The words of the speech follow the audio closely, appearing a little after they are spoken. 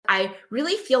I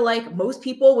really feel like most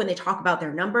people, when they talk about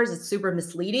their numbers, it's super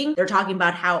misleading. They're talking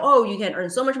about how, oh, you can earn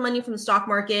so much money from the stock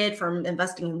market, from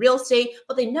investing in real estate,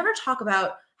 but they never talk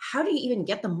about how do you even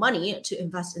get the money to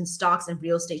invest in stocks and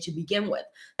real estate to begin with.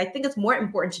 I think it's more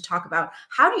important to talk about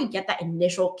how do you get that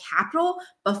initial capital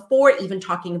before even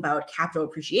talking about capital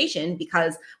appreciation,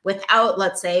 because without,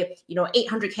 let's say,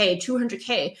 800K,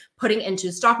 200K putting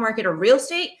into stock market or real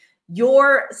estate,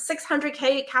 your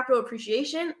 600K capital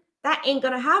appreciation, that ain't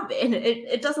gonna happen.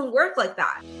 It doesn't work like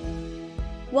that.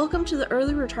 Welcome to the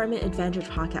Early Retirement Advantage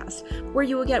podcast, where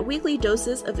you will get weekly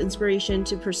doses of inspiration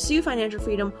to pursue financial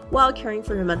freedom while caring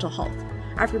for your mental health.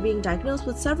 After being diagnosed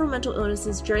with several mental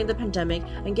illnesses during the pandemic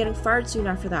and getting fired soon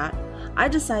after that, I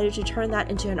decided to turn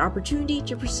that into an opportunity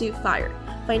to pursue FIRE,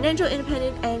 financial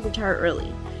independence, and retire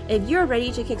early. If you're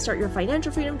ready to kickstart your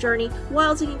financial freedom journey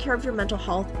while taking care of your mental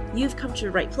health, you've come to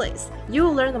the right place. You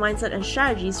will learn the mindset and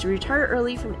strategies to retire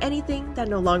early from anything that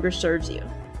no longer serves you.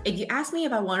 If you asked me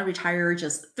if I want to retire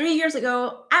just 3 years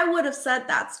ago, I would have said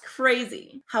that's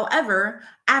crazy. However,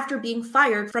 after being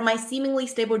fired from my seemingly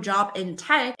stable job in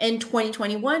tech in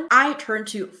 2021, I turned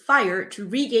to FIRE to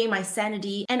regain my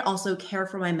sanity and also care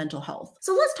for my mental health.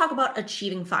 So let's talk about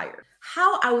achieving FIRE.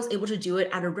 How I was able to do it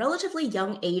at a relatively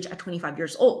young age at 25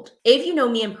 years old. If you know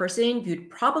me in person, you'd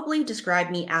probably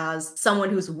describe me as someone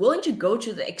who's willing to go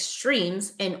to the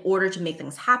extremes in order to make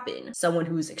things happen. Someone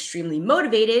who's extremely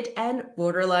motivated and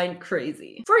borderline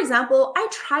crazy. For example, I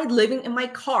tried living in my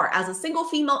car as a single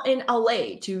female in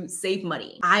LA to save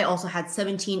money. I also had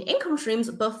 17 income streams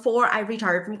before I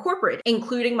retired from corporate,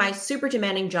 including my super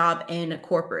demanding job in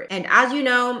corporate. And as you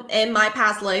know, in my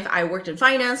past life, I worked in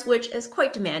finance, which is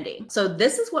quite demanding. So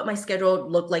this is what my schedule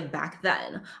looked like back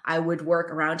then. I would work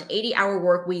around 80-hour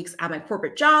work weeks at my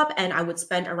corporate job, and I would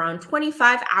spend around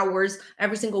 25 hours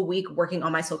every single week working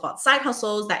on my so-called side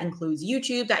hustles. That includes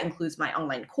YouTube, that includes my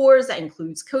online course, that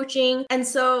includes coaching. And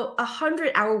so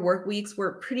 100-hour work weeks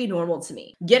were pretty normal to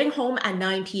me. Getting home at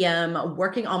 9 p.m.,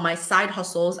 working on my side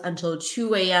hustles until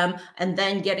 2 a.m., and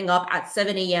then getting up at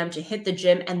 7 a.m. to hit the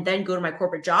gym and then go to my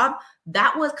corporate job,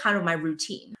 that was kind of my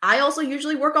routine. I also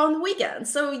usually work on the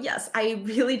weekends. So yes, I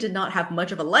really did not have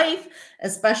much of a life,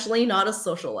 especially not a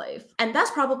social life. And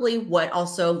that's probably what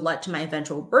also led to my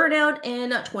eventual burnout in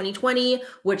 2020,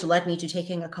 which led me to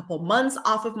taking a couple months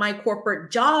off of my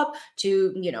corporate job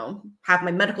to, have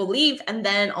my medical leave, and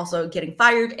then also getting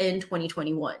fired in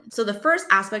 2021. So the first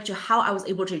aspect to how I was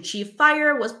able to achieve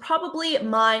FIRE was probably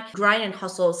my grind and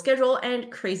hustle schedule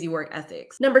and crazy work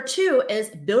ethics. Number 2 is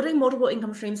building multiple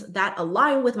income streams that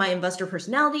align with my investor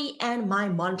personality and my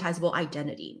monetizable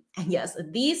identity. And yes,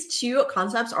 these two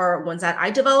concepts are ones that I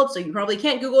developed, so you probably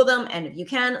can't Google them. And if you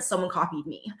can, someone copied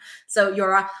me. So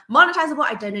your monetizable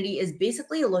identity is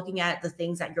basically looking at the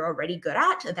things that you're already good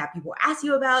at, that people ask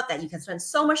you about, that you can spend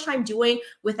so much time doing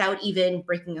without even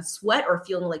breaking a sweat or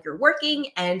feeling like you're working,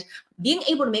 and being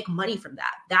able to make money from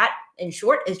that. That, in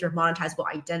short, is your monetizable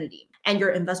identity. And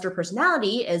your investor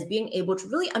personality is being able to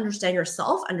really understand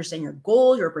yourself, understand your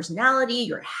goals, your personality,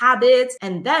 your habits,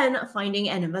 and then finding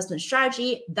an investment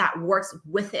strategy that works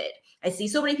with it. I see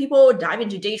so many people dive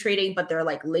into day trading, but they're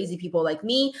like lazy people like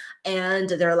me. And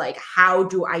they're like, how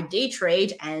do I day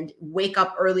trade and wake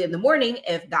up early in the morning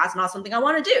if that's not something I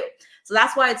want to do? So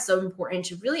that's why it's so important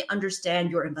to really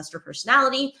understand your investor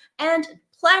personality and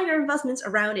plan your investments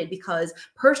around it, because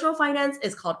personal finance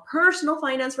is called personal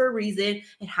finance for a reason.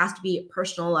 It has to be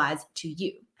personalized to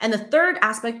you. And the third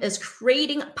aspect is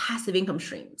creating passive income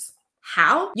streams.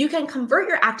 How? You can convert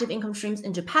your active income streams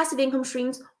into passive income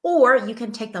streams, or you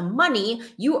can take the money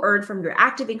you earn from your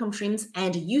active income streams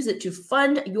and use it to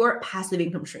fund your passive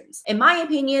income streams. In my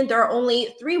opinion, there are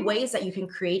only 3 ways that you can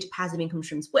create passive income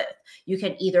streams with. You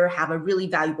can either have a really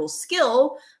valuable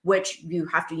skill, which you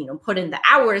have to, put in the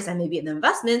hours and maybe in the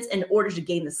investments in order to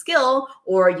gain the skill,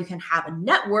 or you can have a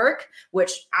network,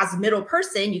 which as a middle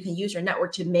person, you can use your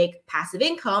network to make passive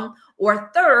income.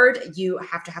 Or third, you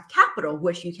have to have capital,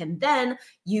 which you can then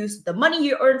use the money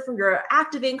you earn from your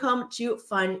active income to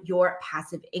fund your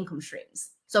passive income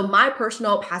streams. So my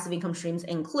personal passive income streams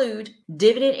include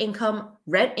dividend income,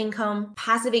 rent income,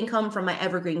 passive income from my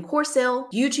evergreen course sale,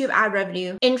 YouTube ad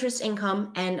revenue, interest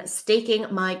income, and staking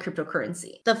my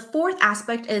cryptocurrency. The fourth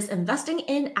aspect is investing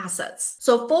in assets.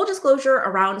 So full disclosure,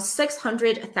 around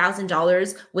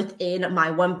 $600,000 within my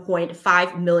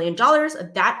 $1.5 million,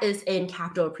 that is in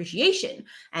capital appreciation,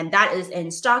 and that is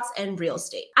in stocks and real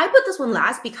estate. I put this one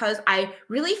last because I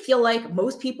really feel like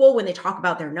most people, when they talk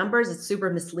about their numbers, it's super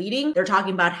misleading. They're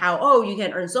talking about how, oh, you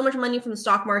can earn so much money from the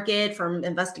stock market, from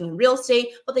investing in real estate,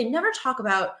 but they never talk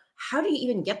about how do you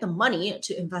even get the money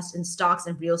to invest in stocks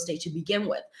and real estate to begin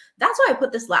with? That's why I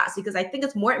put this last, because I think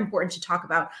it's more important to talk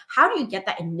about how do you get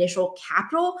that initial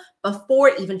capital before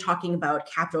even talking about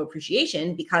capital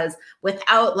appreciation, because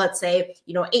without, let's say,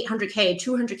 800K,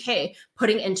 200K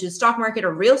putting into stock market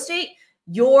or real estate,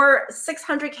 your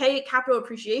 600K capital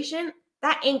appreciation,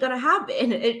 that ain't gonna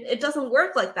happen. It doesn't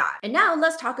work like that. And now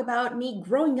let's talk about me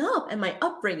growing up and my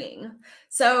upbringing.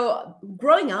 So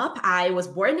growing up, I was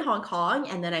born in Hong Kong,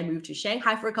 and then I moved to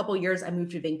Shanghai for a couple of years. I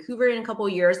moved to Vancouver in a couple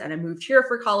of years, and I moved here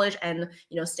for college, and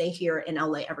stay here in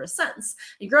LA ever since.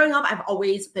 And growing up, I've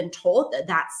always been told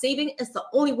that saving is the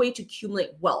only way to accumulate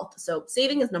wealth. So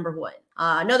saving is number one.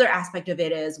 Another aspect of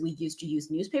it is we used to use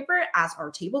newspaper as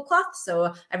our tablecloth.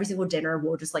 So every single dinner,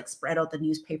 we'll just like spread out the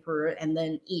newspaper and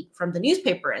then eat from the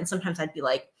newspaper. And sometimes I'd be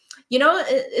like,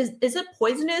 is it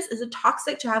poisonous? Is it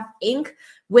toxic to have ink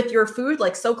with your food,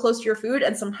 like so close to your food,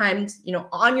 and sometimes,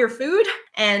 on your food?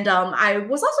 And I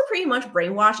was also pretty much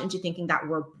brainwashed into thinking that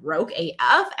we're broke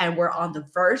AF and we're on the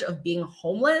verge of being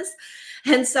homeless.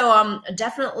 And so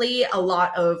definitely a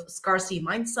lot of scarcity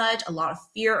mindset, a lot of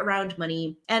fear around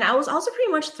money. And I was also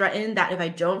pretty much threatened that if I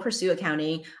don't pursue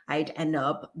accounting, I'd end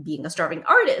up being a starving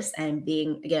artist and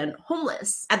being, again,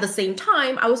 homeless. At the same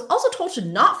time, I was also told to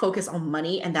not focus on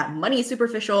money and that money is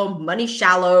superficial, money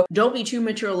shallow, don't be too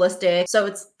materialistic. So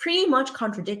it's pretty much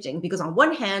contradicting, because on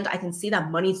one hand, I can see that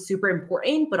money is super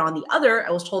important, but on the other, I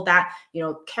was told that,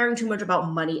 caring too much about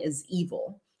money is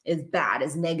evil, is bad,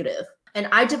 is negative. And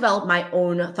I developed my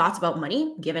own thoughts about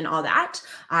money, given all that.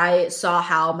 I saw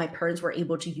how my parents were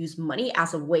able to use money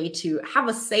as a way to have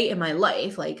a say in my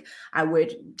life. Like I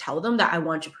would tell them that I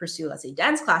want to pursue, let's say,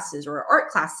 dance classes or art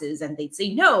classes, and they'd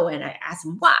say no. And I ask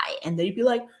them why. And they'd be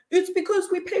like, it's because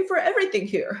we pay for everything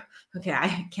here. Okay,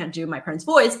 I can't do my parents'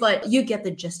 voice, but you get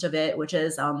the gist of it, which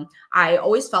is I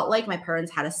always felt like my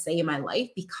parents had a say in my life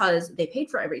because they paid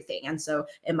for everything. And so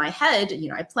in my head,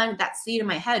 I planted that seed in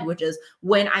my head, which is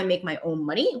when I make my own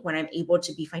money, when I'm able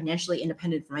to be financially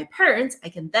independent from my parents, I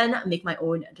can then make my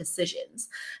own decisions.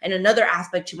 And another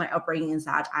aspect to my upbringing is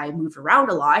that I moved around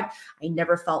a lot. I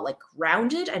never felt like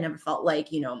grounded. I never felt like,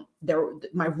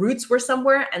 my roots were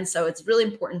somewhere. And so it's really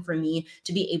important for me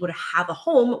to be able to have a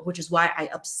home, which is why I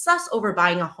obsess over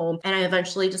buying a home. And I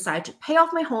eventually decided to pay off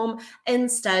my home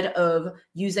instead of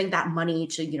using that money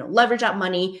to, leverage that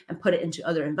money and put it into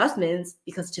other investments.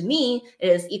 Because to me, it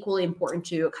is equally important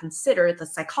to consider the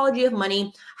psychology of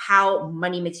money, how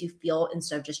money makes you feel,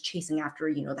 instead of just chasing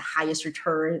after, the highest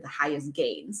return, the highest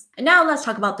gains. And now let's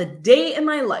talk about the day in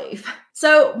my life.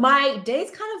 So my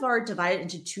days kind of are divided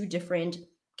into two different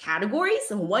categories.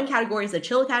 So one category is the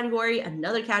chill category.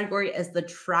 Another category is the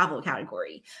travel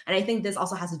category. And I think this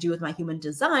also has to do with my human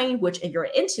design, which if you're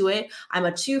into it, I'm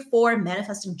a 2-4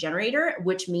 manifesting generator,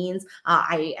 which means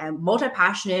I am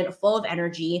multi-passionate, full of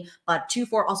energy, but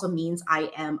 2-4 also means I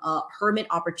am a hermit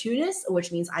opportunist,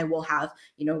 which means I will have,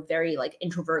 very like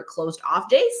introvert closed off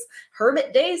days,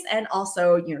 hermit days, and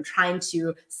also, trying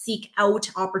to seek out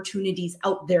opportunities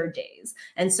out there days.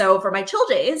 And so for my chill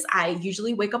days, I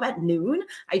usually wake up at noon.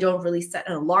 I don't really set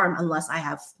an alarm unless I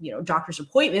have, doctor's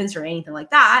appointments or anything like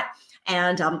that.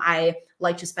 And I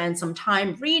like to spend some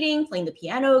time reading, playing the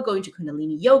piano, going to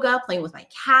Kundalini yoga, playing with my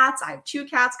cats. I have 2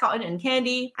 cats, Cotton and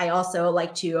Candy. I also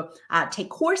like to take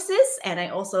courses, and I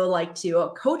also like to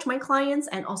coach my clients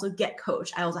and also get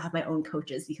coached. I also have my own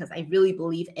coaches because I really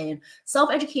believe in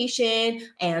self-education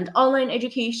and online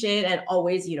education and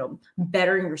always,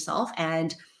 bettering yourself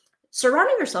and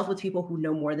surrounding yourself with people who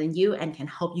know more than you and can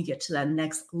help you get to that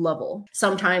next level.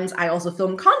 Sometimes I also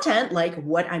film content like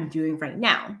what I'm doing right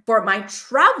now. For my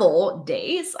travel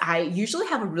days, I usually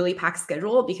have a really packed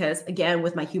schedule because, again,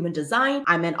 with my human design,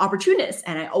 I'm an opportunist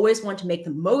and I always want to make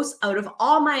the most out of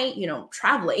all my,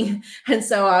 traveling. And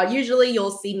so usually you'll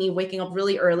see me waking up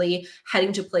really early,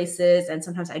 heading to places, and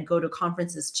sometimes I'd go to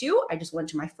conferences too. I just went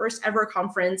to my first ever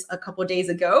conference a couple days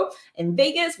ago in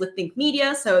Vegas with Think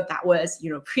Media. So that was,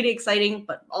 pretty exciting,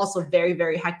 but also very,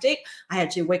 very hectic. I had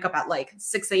to wake up at like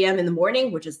 6 a.m. in the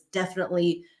morning, which is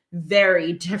definitely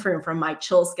very different from my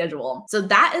chill schedule. So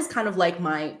that is kind of like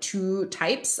my 2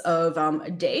 types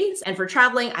of days. And for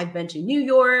traveling, I've been to New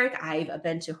York, I've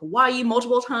been to Hawaii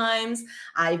multiple times,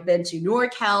 I've been to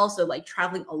NorCal, so like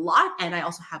traveling a lot. And I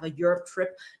also have a Europe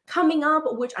trip coming up,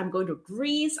 which I'm going to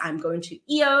Greece, I'm going to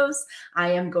EOS, I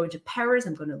am going to Paris,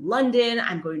 I'm going to London,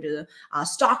 I'm going to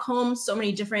Stockholm, so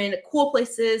many different cool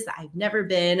places that I've never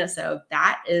been. So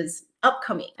that is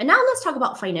upcoming. And now let's talk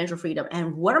about financial freedom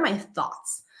and what are my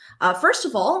thoughts. First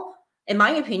of all, in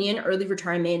my opinion, early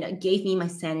retirement gave me my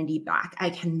sanity back. I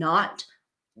cannot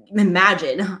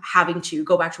imagine having to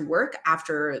go back to work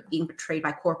after being betrayed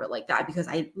by corporate like that, because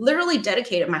I literally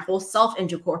dedicated my whole self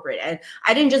into corporate, and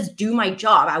I didn't just do my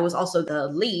job. I was also the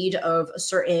lead of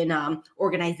certain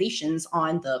organizations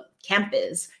on the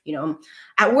campus,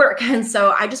 at work. And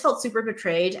so I just felt super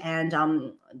betrayed. And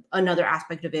another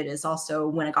aspect of it is also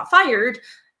when I got fired,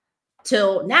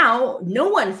 till now, no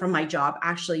one from my job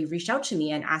actually reached out to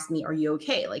me and asked me, are you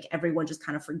okay? Like everyone just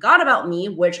kind of forgot about me,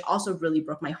 which also really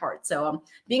broke my heart. So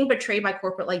being betrayed by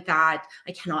corporate like that,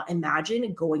 I cannot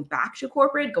imagine going back to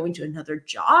corporate, going to another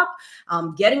job,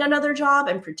 getting another job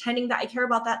and pretending that I care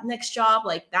about that next job.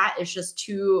 Like that is just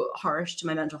too harsh to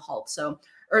my mental health. So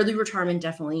early retirement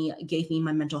definitely gave me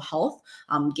my mental health,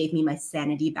 gave me my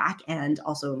sanity back, and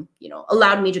also,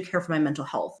 allowed me to care for my mental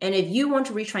health. And if you want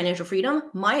to reach financial freedom,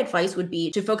 my advice would be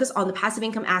to focus on the passive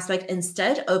income aspect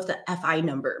instead of the FI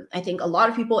number. I think a lot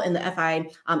of people in the FI,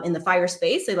 in the FIRE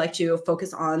space, they like to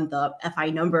focus on the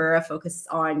FI number, focus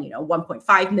on,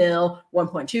 1.5 mil,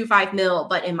 1.25 mil.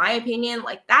 But in my opinion,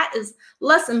 like that is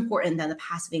less important than the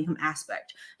passive income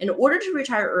aspect. In order to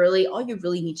retire early, all you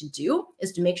really need to do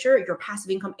is to make sure your passive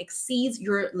income exceeds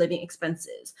your living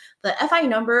expenses. The FI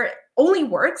number only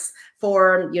works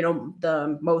for,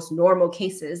 the most normal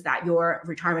cases that your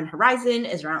retirement horizon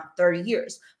is around 30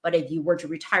 years. But if you were to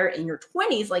retire in your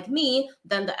 20s like me,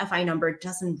 then the FI number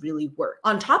doesn't really work.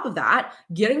 On top of that,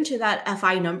 getting to that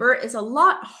FI number is a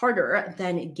lot harder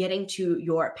than getting to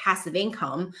your passive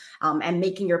income and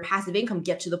making your passive income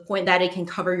get to the point that it can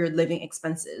cover your living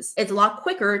expenses. It's a lot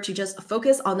quicker to just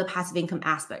focus on the passive income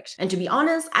aspect. And to be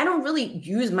honest, I don't really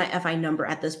use my FI number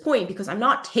at this point because I'm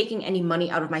not taking any money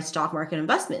out of my stock market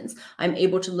investments. I'm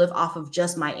able to live off of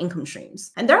just my income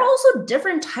streams. And there are also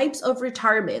different types of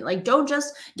retirement. Like don't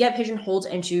just get pigeonholed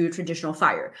into traditional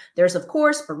FIRE. There's of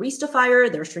course barista FIRE,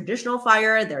 there's traditional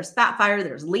FIRE, there's fat FIRE,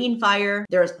 there's lean FIRE,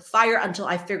 there's FIRE until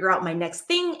I figure out my next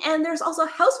thing, and there's also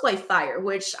housewife FIRE,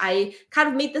 which I kind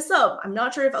of made this up. I'm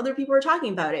not sure if other people are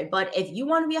talking about it, but if you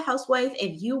want to be a housewife,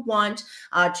 if you want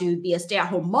to be a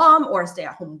stay-at-home mom or a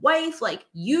stay-at-home wife, like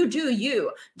you do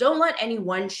you. Don't let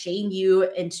anyone shame you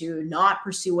into not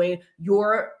pursuing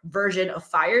your version of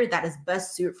FIRE that is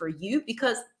best suited for you,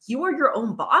 because you are your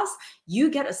own boss. You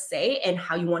get a say in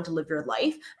how you want to live your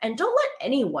life, and don't let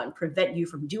anyone prevent you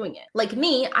from doing it. Like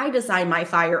me, I design my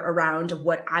FIRE around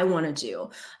what I want to do.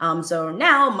 So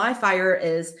now my FIRE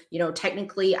is,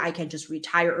 technically I can just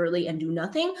retire early and do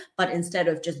nothing. But instead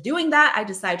of just doing that, I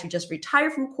decide to just retire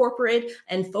from corporate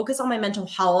and focus on my mental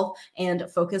health and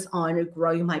focus on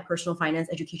growing my personal finance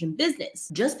education business.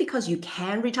 Just because you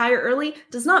can retire early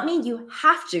does not mean you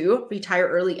have to retire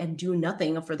early and do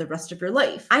nothing for the rest of your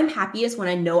life. I'm happiest when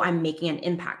I know I'm making an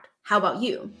impact. How about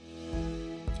you?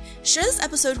 Share this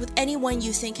episode with anyone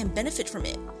you think can benefit from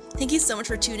it. Thank you so much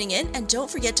for tuning in, and don't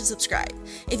forget to subscribe.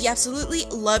 If you absolutely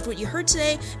loved what you heard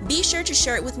today, be sure to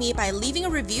share it with me by leaving a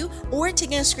review or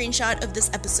taking a screenshot of this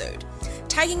episode,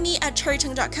 tagging me at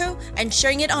cherrytongue.co and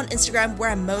sharing it on Instagram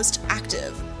where I'm most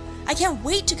active. I can't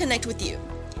wait to connect with you.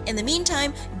 In the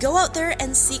meantime, go out there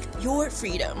and seek your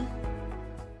freedom.